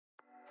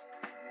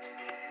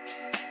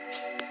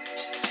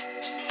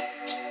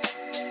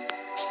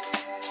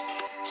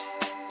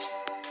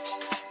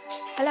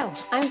Hello,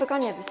 I'm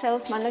Begonia, the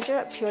sales manager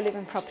at Pure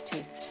Living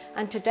Properties,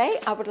 and today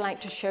I would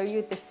like to show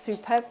you this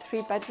superb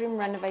 3-bedroom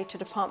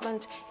renovated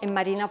apartment in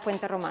Marina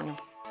Puente Romano.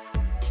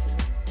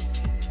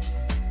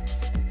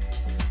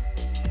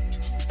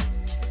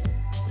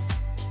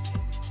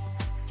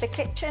 The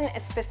kitchen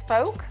is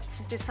bespoke,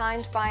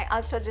 designed by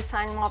Alto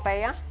Design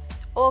Marbella,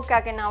 all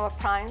Gaggenau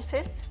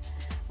appliances,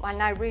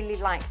 and I really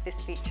like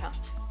this feature.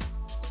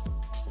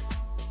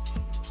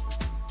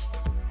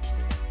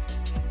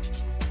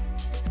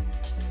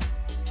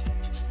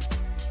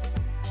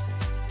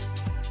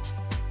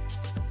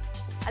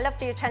 I love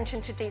the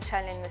attention to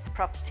detail in this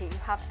property. You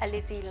have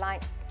LED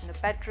lights in the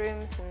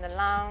bedrooms, in the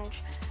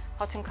lounge,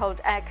 hot and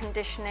cold air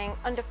conditioning,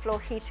 underfloor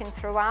heating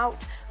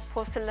throughout,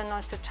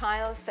 porcelanato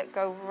tiles that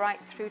go right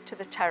through to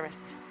the terrace.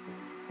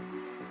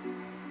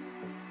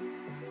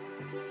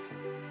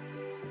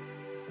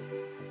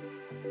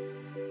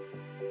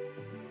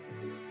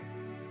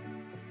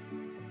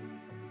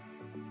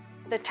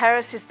 The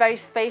terrace is very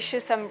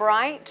spacious and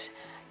bright.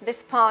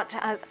 This part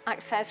has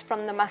access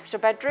from the master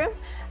bedroom,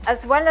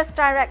 as well as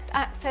direct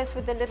access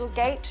with a little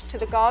gate to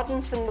the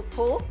gardens and the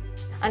pool.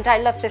 And I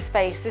love this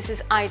space. This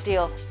is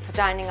ideal for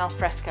dining al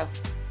fresco.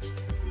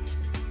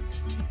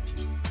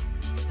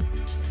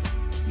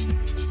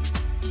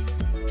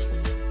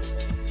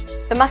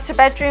 The master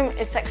bedroom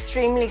is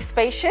extremely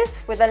spacious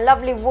with a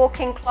lovely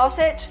walk-in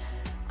closet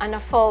and a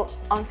full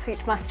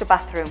ensuite master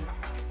bathroom.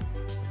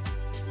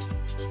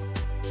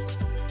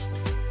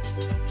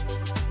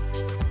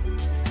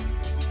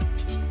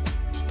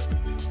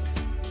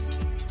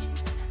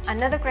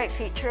 Another great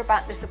feature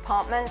about this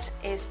apartment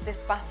is this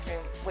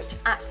bathroom, which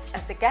acts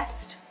as the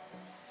guest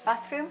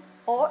bathroom,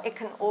 or it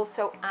can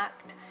also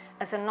act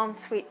as an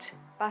ensuite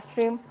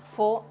bathroom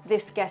for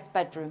this guest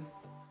bedroom.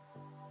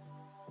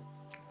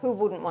 Who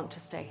wouldn't want to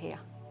stay here?